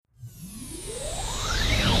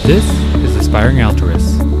This is Aspiring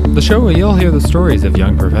Altruists, the show where you'll hear the stories of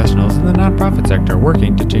young professionals in the nonprofit sector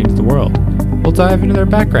working to change the world. We'll dive into their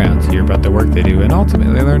backgrounds, hear about the work they do, and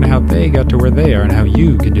ultimately learn how they got to where they are and how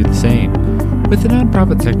you can do the same. With the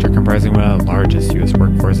nonprofit sector comprising one of the largest U.S.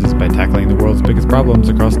 workforces by tackling the world's biggest problems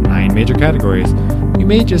across 9 major categories, you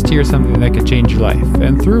may just hear something that could change your life,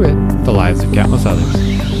 and through it, the lives of countless others.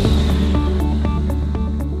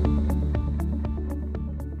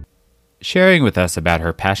 Sharing with us about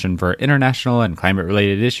her passion for international and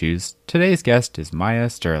climate-related issues, today's guest is Maya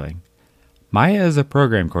Sterling. Maya is a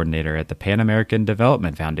program coordinator at the Pan American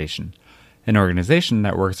Development Foundation, an organization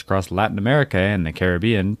that works across Latin America and the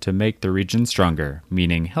Caribbean to make the region stronger,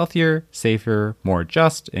 meaning healthier, safer, more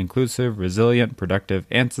just, inclusive, resilient, productive,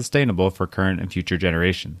 and sustainable for current and future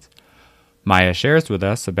generations. Maya shares with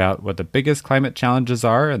us about what the biggest climate challenges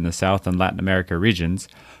are in the South and Latin America regions,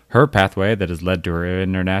 her pathway that has led to her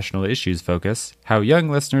international issues focus, how young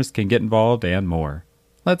listeners can get involved, and more.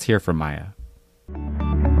 Let's hear from Maya.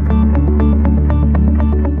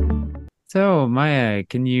 So, Maya,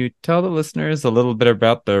 can you tell the listeners a little bit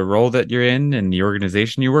about the role that you're in and the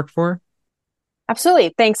organization you work for?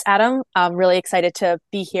 Absolutely. Thanks, Adam. I'm really excited to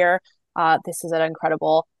be here. This is an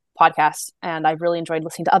incredible podcast, and I've really enjoyed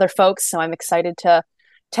listening to other folks. So I'm excited to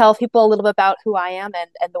tell people a little bit about who I am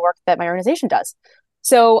and the work that my organization does.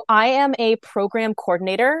 So I am a program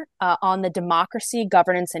coordinator on the Democracy,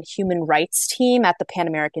 Governance, and Human Rights team at the Pan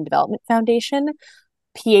American Development Foundation.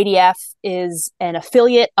 PADF is an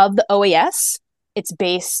affiliate of the OAS. It's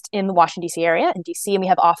based in the Washington, D.C. area, in D.C., and we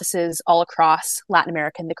have offices all across Latin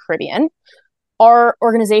America and the Caribbean. Our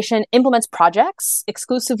organization implements projects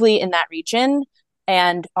exclusively in that region,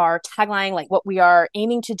 and our tagline, like what we are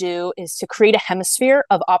aiming to do, is to create a hemisphere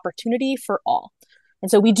of opportunity for all. And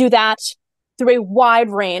so we do that through a wide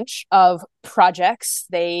range of projects.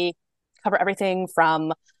 They cover everything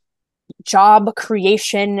from job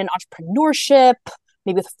creation and entrepreneurship,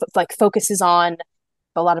 maybe with focuses on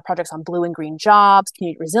a lot of projects on blue and green jobs,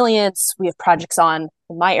 community resilience. We have projects on,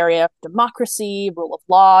 in my area, democracy, rule of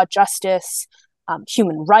law, justice,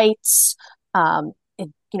 human rights,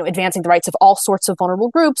 advancing the rights of all sorts of vulnerable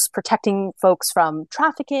groups, protecting folks from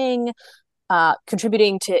trafficking,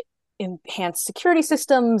 contributing to enhanced security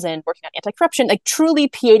systems, and working on anti-corruption. Like, truly,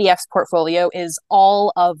 PADF's portfolio is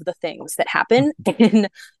all of the things that happen in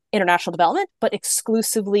international development, but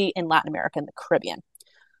exclusively in Latin America and the Caribbean.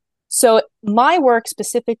 So my work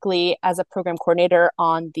specifically as a program coordinator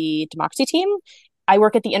on the democracy team, I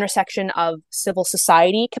work at the intersection of civil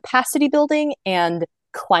society capacity building and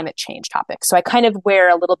climate change topics. So I kind of wear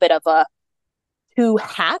a little bit of two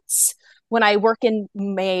hats when I work in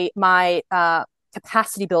my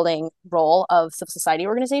capacity building role of civil society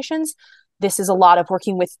organizations. This is a lot of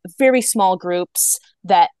working with very small groups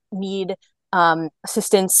that need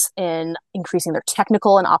assistance in increasing their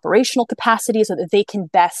technical and operational capacity so that they can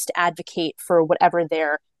best advocate for whatever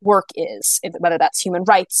their work is, whether that's human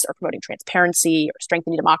rights or promoting transparency or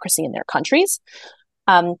strengthening democracy in their countries.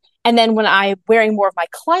 And then when I'm wearing more of my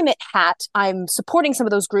climate hat, I'm supporting some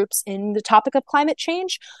of those groups in the topic of climate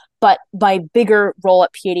change. But my bigger role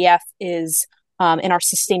at PADF is in our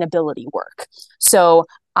sustainability work. So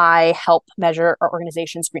I help measure our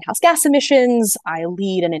organization's greenhouse gas emissions. I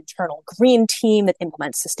lead an internal green team that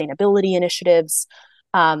implements sustainability initiatives.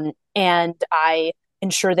 And I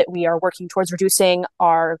ensure that we are working towards reducing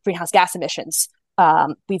our greenhouse gas emissions.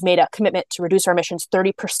 We've made a commitment to reduce our emissions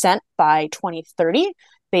 30% by 2030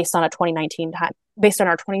 based on our 2019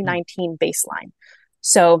 baseline.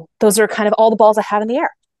 So those are kind of all the balls I have in the air at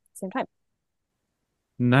the same time.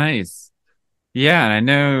 Nice. Yeah, and I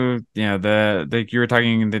know, the you were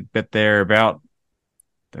talking a bit there about,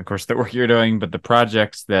 of course, the work you're doing, but the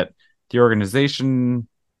projects that the organization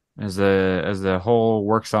as a whole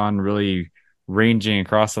works on, really ranging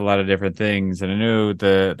across a lot of different things. And I know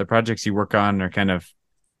the projects you work on are kind of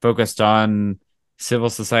focused on civil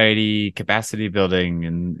society capacity building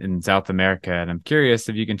in South America. And I'm curious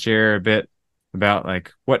if you can share a bit about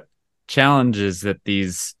what challenges that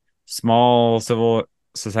these small civil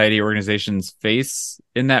society organizations face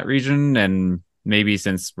in that region, and maybe,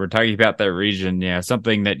 since we're talking about that region,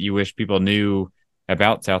 something that you wish people knew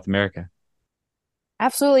about South America.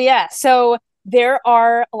 Absolutely, yeah. So there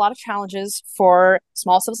are a lot of challenges for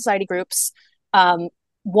small civil society groups.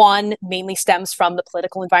 One mainly stems from the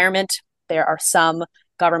political environment. There are some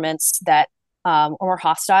governments that are more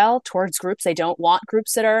hostile towards groups. They don't want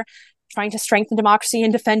groups that are trying to strengthen democracy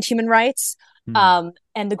and defend human rights.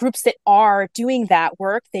 And the groups that are doing that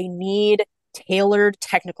work, they need tailored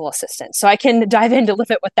technical assistance. So I can dive into a little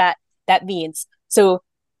bit what that means. So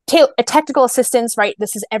technical assistance, right?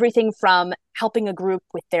 This is everything from helping a group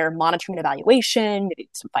with their monitoring and evaluation, maybe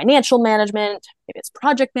some financial management, maybe it's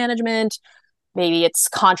project management, maybe it's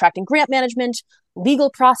contract and grant management, legal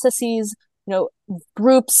processes.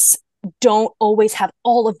 Groups don't always have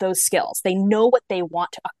all of those skills. They know what they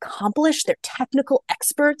want to accomplish. They're technical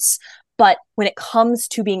experts, but when it comes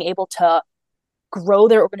to being able to grow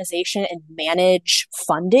their organization and manage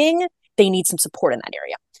funding, they need some support in that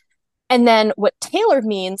area. And then what tailored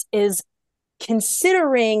means is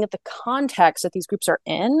considering the context that these groups are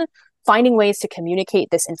in, finding ways to communicate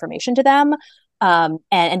this information to them,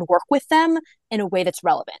 and work with them in a way that's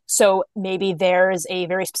relevant. So maybe there's a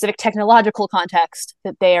very specific technological context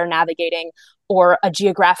that they are navigating, or a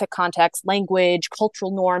geographic context, language,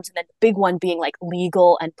 cultural norms, and then the big one being like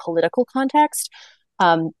legal and political context.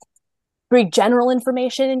 Very general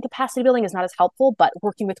information in capacity building is not as helpful, but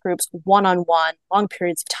working with groups one-on-one, long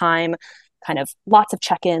periods of time, kind of lots of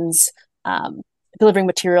check-ins, delivering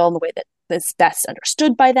material in the way that is best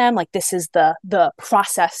understood by them. Like this is the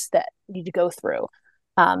process that you need to go through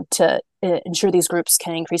to ensure these groups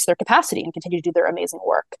can increase their capacity and continue to do their amazing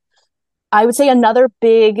work. I would say another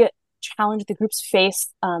big challenge the groups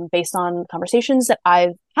face, based on conversations that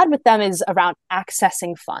I've had with them, is around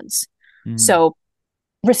accessing funds. So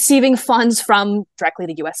receiving funds from directly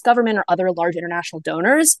the US government or other large international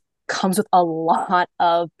donors comes with a lot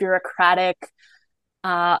of bureaucratic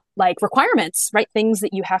requirements, right? Things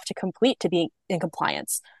that you have to complete to be in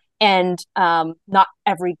compliance. And not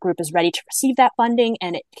every group is ready to receive that funding,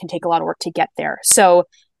 and it can take a lot of work to get there. So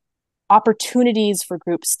opportunities for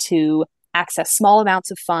groups to access small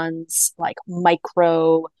amounts of funds, like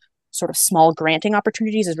micro sort of small granting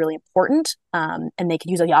opportunities, is really important. And they can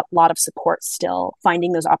use a lot of support still,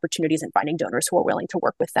 finding those opportunities and finding donors who are willing to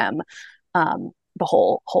work with them the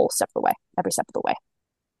whole step of the way, every step of the way.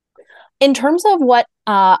 In terms of what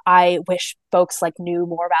I wish folks knew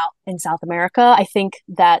more about in South America, I think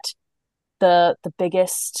that the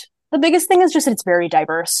biggest thing is just that it's very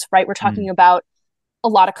diverse, right? We're talking about a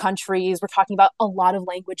lot of countries. We're talking about a lot of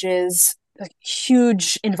languages,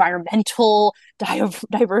 huge environmental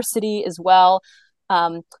diversity as well.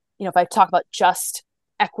 If I talk about just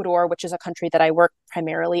Ecuador, which is a country that I work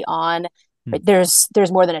primarily on, right, there's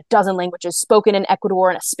more than a dozen languages spoken in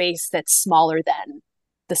Ecuador in a space that's smaller than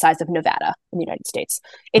the size of Nevada in the United States.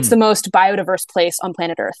 It's the most biodiverse place on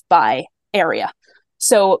planet Earth by area.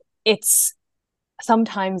 So it's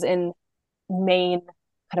sometimes in main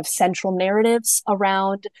kind of central narratives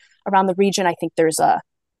around the region, I think there's the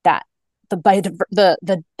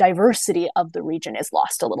diversity of the region is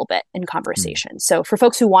lost a little bit in conversation. So for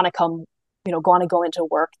folks who want to go into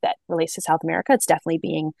work that relates to South America, it's definitely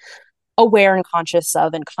being aware and conscious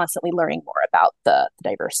of and constantly learning more about the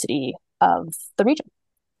diversity of the region.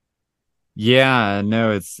 Yeah,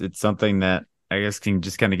 no, it's something that I guess can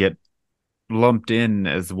just kind of get lumped in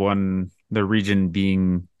as the region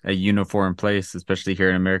being a uniform place, especially here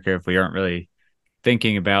in America, if we aren't really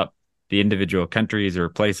thinking about the individual countries or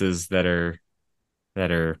places that are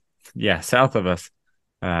south of us.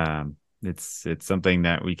 It's something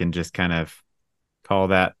that we can just kind of call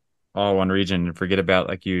that all one region and forget about,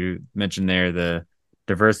 like you mentioned there, the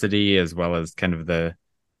diversity as well as kind of the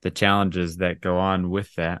challenges that go on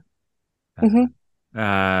with that.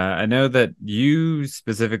 I know that you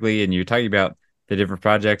specifically, and you're talking about the different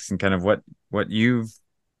projects and kind of what you've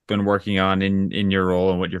been working on in your role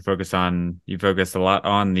and what you're focused on. You focus a lot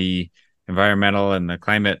on the environmental and the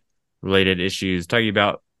climate related issues. Talking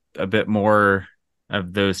about a bit more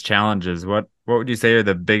of those challenges, what would you say are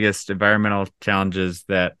the biggest environmental challenges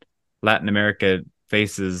that Latin America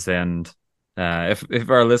faces? And if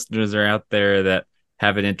our listeners are out there that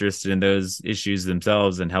have an interest in those issues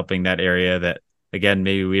themselves and helping that area that, again,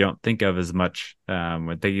 maybe we don't think of as much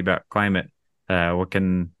when thinking about climate, what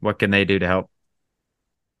can they do to help?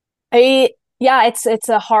 It's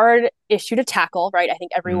a hard issue to tackle, right? I think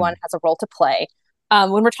everyone has a role to play.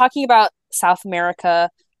 When we're talking about South America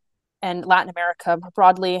and Latin America more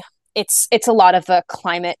broadly, it's a lot of the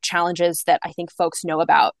climate challenges that I think folks know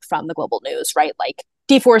about from the global news, right? Like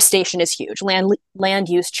deforestation is huge. Land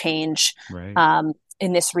use change, right,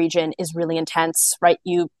 in this region is really intense, right?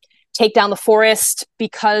 You take down the forest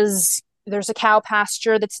because there's a cow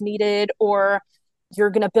pasture that's needed, or you're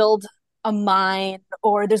going to build a mine,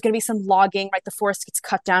 or there's going to be some logging, right? The forest gets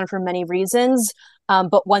cut down for many reasons.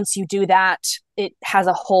 But once you do that, it has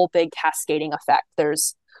a whole big cascading effect.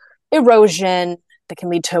 There's erosion that can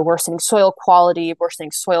lead to worsening soil quality. Worsening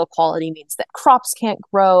soil quality means that crops can't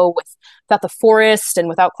grow without the forest, and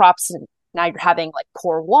without crops, now you're having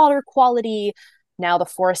poor water quality. Now the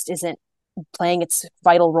forest isn't playing its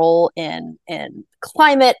vital role in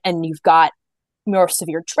climate, and you've got more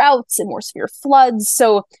severe droughts and more severe floods.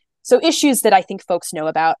 So issues that I think folks know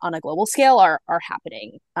about on a global scale are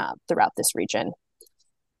happening throughout this region.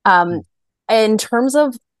 Um, in terms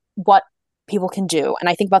of what people can do, and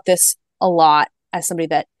I think about this a lot as somebody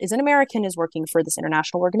that is an American, is working for this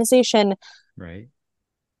international organization. Right.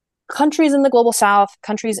 Countries in the global south,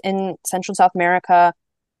 countries in Central and South America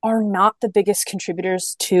are not the biggest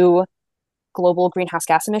contributors to global greenhouse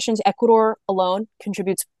gas emissions. Ecuador alone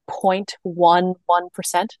contributes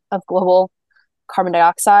 0.11% of global carbon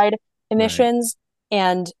dioxide Right. emissions.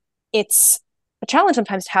 And it's a challenge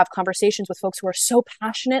sometimes to have conversations with folks who are so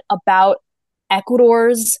passionate about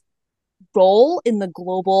Ecuador's role in the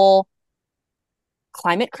global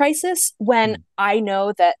climate crisis when Hmm. I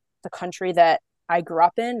know that the country that I grew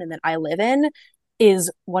up in and that I live in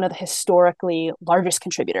is one of the historically largest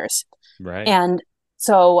contributors. Right. And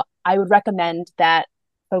so I would recommend that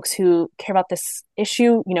folks who care about this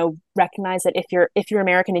issue, recognize that if you're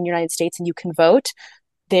American in the United States and you can vote,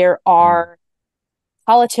 there Hmm. are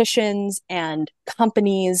politicians and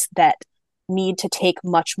companies that need to take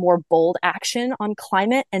much more bold action on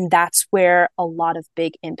climate, and that's where a lot of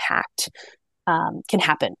big impact can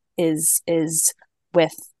happen. Is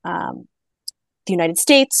with the United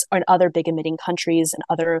States and other big emitting countries and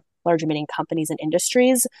other large emitting companies and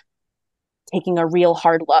industries taking a real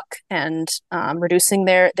hard look and reducing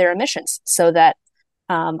their emissions, so that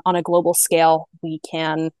on a global scale we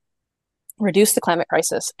can reduce the climate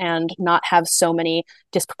crisis and not have so many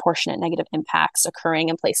disproportionate negative impacts occurring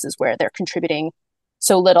in places where they're contributing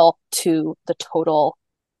so little to the total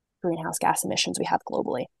greenhouse gas emissions we have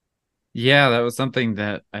globally. Yeah, that was something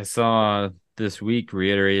that I saw this week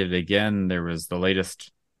reiterated again. There was the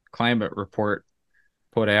latest climate report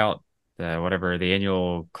put out, whatever the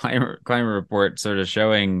annual climate report, sort of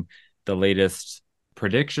showing the latest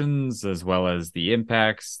predictions as well as the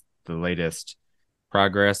impacts, the latest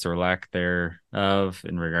progress or lack thereof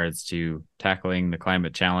in regards to tackling the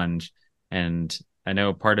climate challenge. And I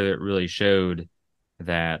know part of it really showed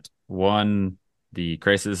that one, the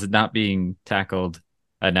crisis is not being tackled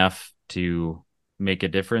enough to make a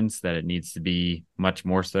difference, that it needs to be much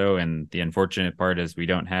more so. And the unfortunate part is we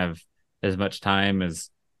don't have as much time as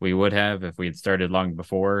we would have if we had started long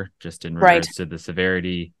before, just in Right. regards to the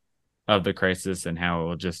severity of the crisis and how it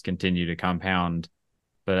will just continue to compound.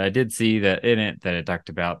 But I did see that in it that it talked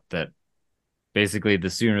about that basically the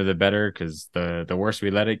sooner the better, because the worse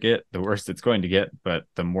we let it get, the worse it's going to get. But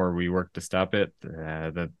the more we work to stop it,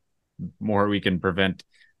 the more we can prevent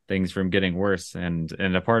things from getting worse. And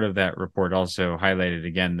a part of that report also highlighted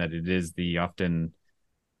again that it is the often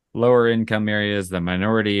lower income areas, the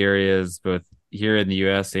minority areas, both here in the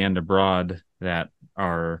U.S. and abroad, that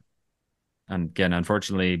are, again,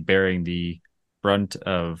 unfortunately, bearing the brunt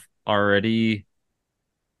of already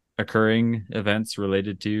occurring events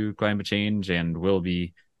related to climate change and will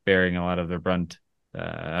be bearing a lot of the brunt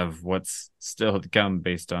of what's still to come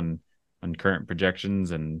based on current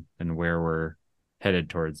projections and where we're headed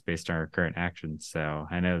towards based on our current actions. So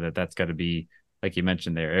I know that that's got to be, like you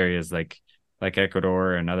mentioned, there areas like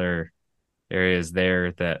Ecuador and other areas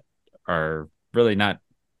there that are really not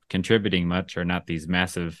contributing much, or not these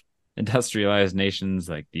massive industrialized nations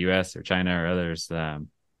like the US or China or others,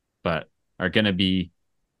 but are going to be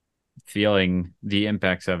feeling the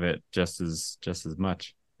impacts of it just as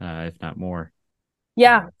much, if not more.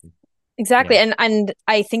 Yeah, exactly. Yeah. And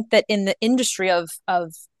I think that in the industry of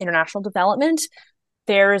international development,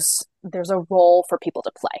 there's a role for people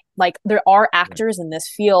to play. Like there are Right. actors in this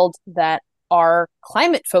field that are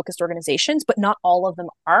climate focused organizations, but not all of them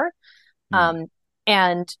are. Mm. Um,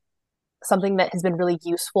 and something that has been really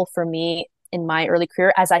useful for me in my early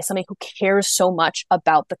career as somebody who cares so much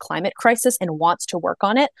about the climate crisis and wants to work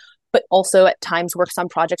on it, but also at times works on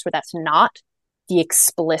projects where that's not the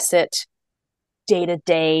explicit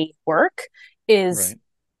day-to-day work, is Right.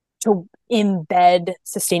 to embed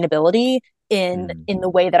sustainability Mm. in the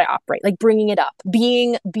way that I operate, like bringing it up,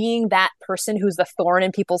 being that person who's the thorn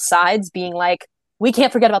in people's sides, being like, we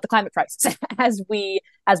can't forget about the climate crisis as we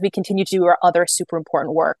continue to do our other super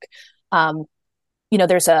important work. Um,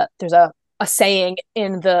 there's a saying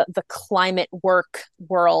in the climate work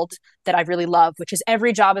world that I really love, which is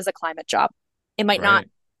every job is a climate job. It might not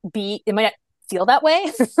Right. it might not feel that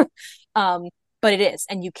way, um, but it is,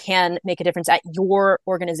 and you can make a difference at your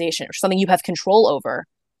organization or something you have control over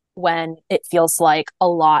when it feels like a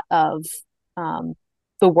lot of um,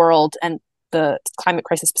 the world and the climate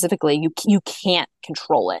crisis specifically, you can't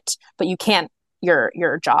control it, but you can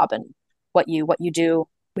your job and what you do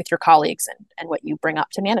with your colleagues and what you bring up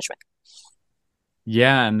to management.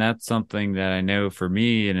 Yeah, and that's something that I know for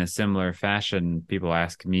me in a similar fashion. People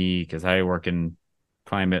ask me because I work in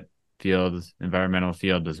climate field, environmental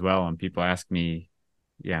field as well, and people ask me,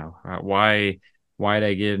 yeah, why did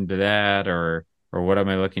I get into that, or what am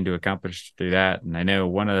I looking to accomplish through that? And I know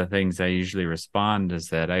one of the things I usually respond is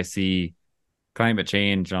that I see climate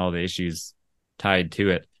change and all the issues tied to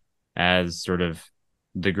it as sort of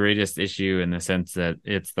the greatest issue in the sense that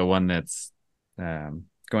it's the one that's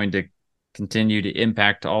going to continue to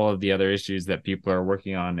impact all of the other issues that people are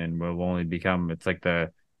working on and will only become it's like the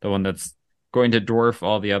one that's going to dwarf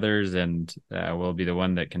all the others and will be the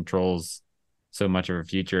one that controls so much of our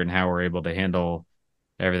future and how we're able to handle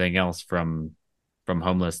everything else from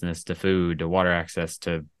homelessness to food to water access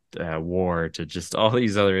to war to just all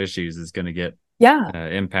these other issues is going to get Yeah,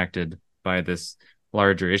 impacted by this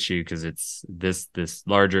larger issue because it's this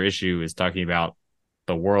larger issue is talking about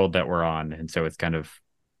the world that we're on, and so it's kind of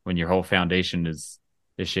when your whole foundation is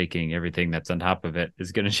shaking, everything that's on top of it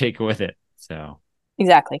is going to shake with it. So,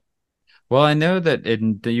 exactly. well, I know that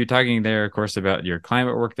you're talking there, of course, about your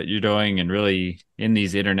climate work that you're doing, and really in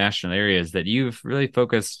these international areas that you've really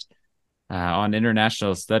focused on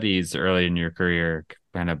international studies early in your career,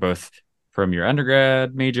 kind of both from your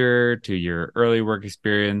undergrad major to your early work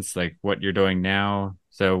experience, like what you're doing now.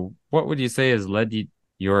 So, what would you say has led you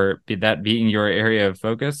that being your area of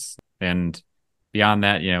focus? And beyond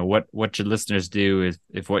that, what should listeners do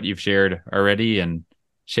if what you've shared already and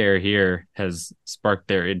share here has sparked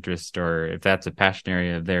their interest, or if that's a passion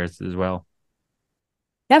area of theirs as well?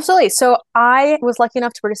 Absolutely. So I was lucky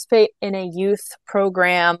enough to participate in a youth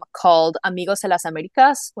program called Amigos de las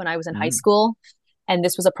Americas when I was in high Mm, school. And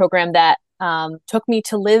this was a program that took me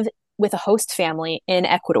to live with a host family in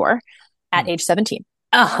Ecuador at mm, age 17.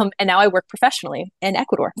 And now I work professionally in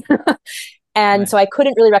Ecuador. And so nice. I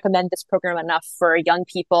couldn't really recommend this program enough for young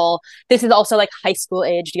people. This is also like high school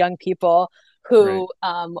aged young people Right. who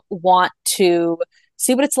want to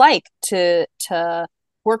see what it's like to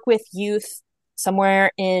work with youth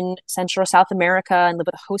somewhere in Central or South America and live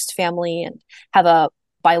with a host family and have a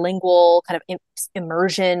bilingual kind of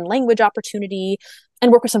immersion language opportunity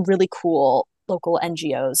and work with some really cool local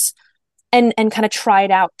NGOs and kind of try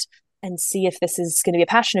it out and see if this is going to be a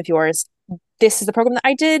passion of yours. This is the program that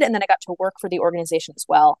I did, and then I got to work for the organization as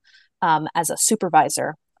well as a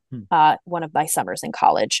supervisor Hmm. one of my summers in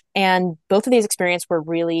college. And both of these experiences were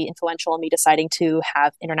really influential in me deciding to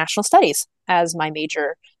have international studies as my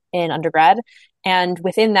major in undergrad. And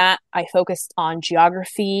within that, I focused on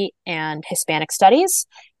geography and Hispanic studies.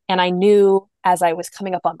 And I knew as I was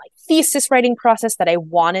coming up on my thesis writing process that I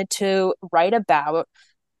wanted to write about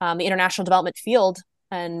the international development field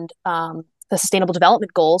and the sustainable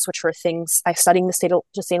development goals, which were things I studied the state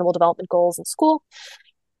sustainable development goals in school.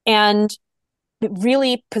 And it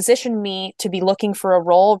really positioned me to be looking for a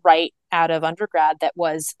role right out of undergrad that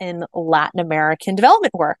was in Latin American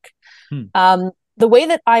development work. Hmm. The way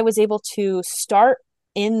that I was able to start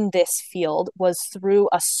in this field was through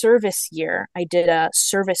a service year. I did a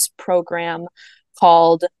service program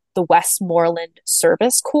called the Westmoreland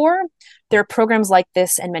Service Corps. There are programs like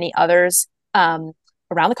this and many others around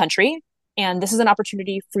the country. And this is an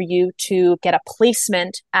opportunity for you to get a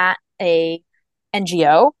placement at a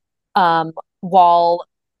NGO while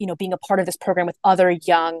being a part of this program with other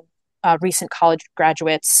young recent college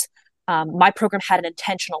graduates. My program had an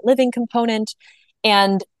intentional living component,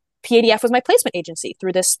 and PADF was my placement agency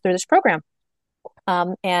through this program.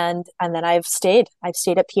 And then I've stayed at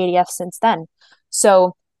PADF since then.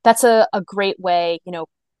 So that's a great way,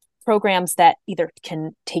 programs that either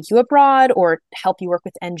can take you abroad or help you work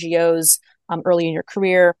with NGOs early in your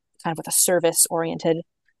career, kind of with a service oriented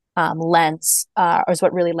lens, is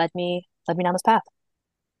what really led me down this path.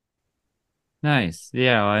 Nice.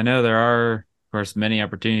 Yeah, well, I know there are, of course, many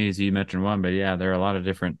opportunities. You mentioned one, but yeah, there are a lot of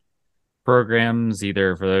different programs,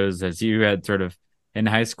 either for those as you had sort of in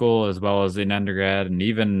high school as well as in undergrad, and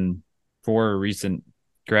even for recent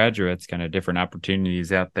graduates, kind of different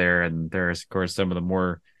opportunities out there. And there's, of course, some of the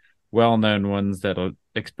more well-known ones that'll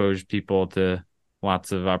expose people to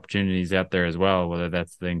lots of opportunities out there as well, whether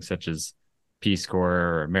that's things such as Peace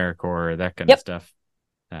Corps or AmeriCorps or that kind of Yep, stuff.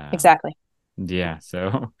 Um, exactly. yeah,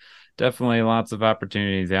 so definitely lots of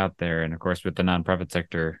opportunities out there. And of course, with the nonprofit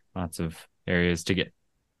sector, lots of areas to get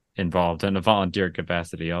involved in a volunteer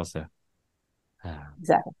capacity also. Uh,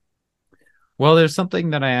 Exactly. well, there's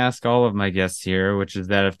something that I ask all of my guests here, which is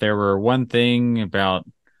that if there were one thing about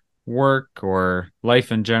work or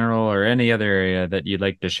life in general or any other area that you'd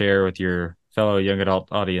like to share with your fellow young adult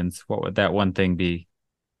audience, what would that one thing be?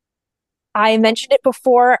 I mentioned it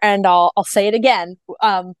before and I'll say it again.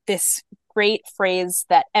 This great phrase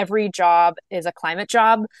that every job is a climate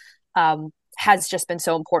job has just been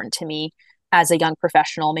so important to me as a young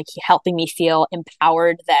professional, helping me feel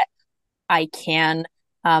empowered that I can,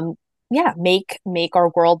 make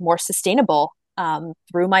our world more sustainable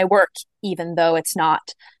through my work, even though it's not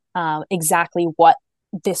exactly what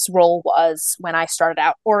this role was when I started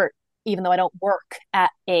out, or even though I don't work at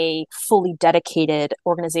a fully dedicated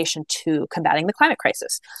organization to combating the climate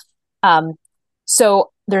crisis.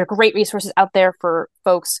 So there are great resources out there for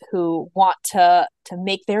folks who want to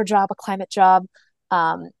make their job a climate job.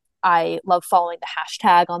 I love following the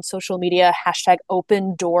hashtag on social media, hashtag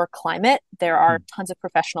Open Door Climate. There are tons of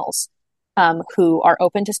professionals who are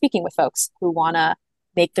open to speaking with folks who want to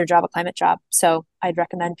make their job a climate job. So I'd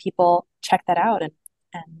recommend people check that out,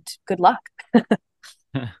 and good luck.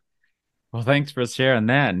 Well, thanks for sharing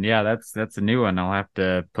that. And yeah, that's a new one. I'll have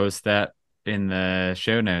to post that in the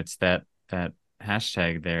show notes, that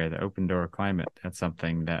hashtag there, the Open Door Climate. That's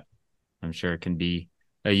something that I'm sure can be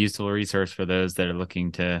a useful resource for those that are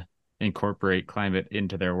looking to incorporate climate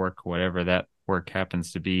into their work, whatever that work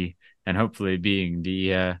happens to be, and hopefully being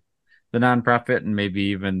the nonprofit and maybe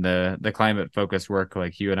even the climate focused work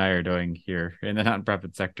like you and I are doing here in the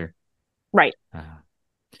nonprofit sector. Right.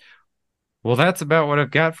 Well, that's about what I've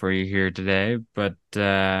got for you here today. But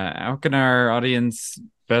how can our audience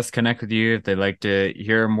best connect with you if they'd like to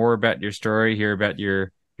hear more about your story, hear about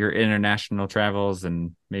your international travels,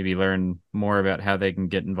 and maybe learn more about how they can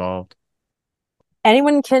get involved?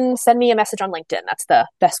 Anyone can send me a message on LinkedIn. That's the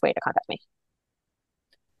best way to contact me.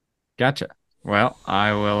 Gotcha. Well,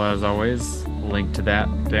 I will, as always, link to that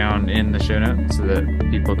down in the show notes so that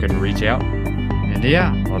people can reach out. And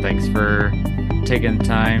yeah, well, thanks for taking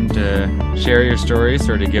time to share your story,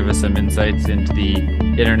 sort of give us some insights into the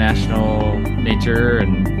international nature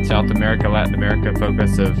and South America, Latin America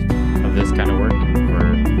focus of this kind of work, and for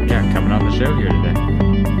coming on the show here today.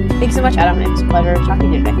 Thanks so much, Adam. It was a pleasure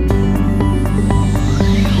talking to you today.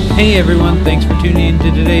 Hey everyone, thanks for tuning in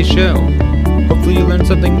to today's show. Hopefully you learned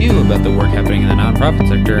something new about the work happening in the nonprofit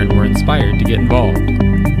sector and were inspired to get involved.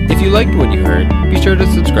 If you liked what you heard, be sure to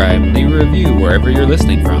subscribe and leave a review wherever you're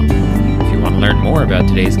listening from. If you want to learn more about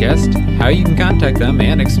today's guest, how you can contact them,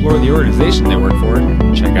 and explore the organization they work for,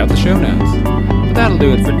 check out the show notes. But that'll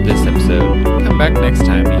do it for this episode. Come back next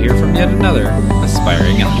time to hear from yet another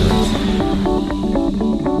aspiring outdoors.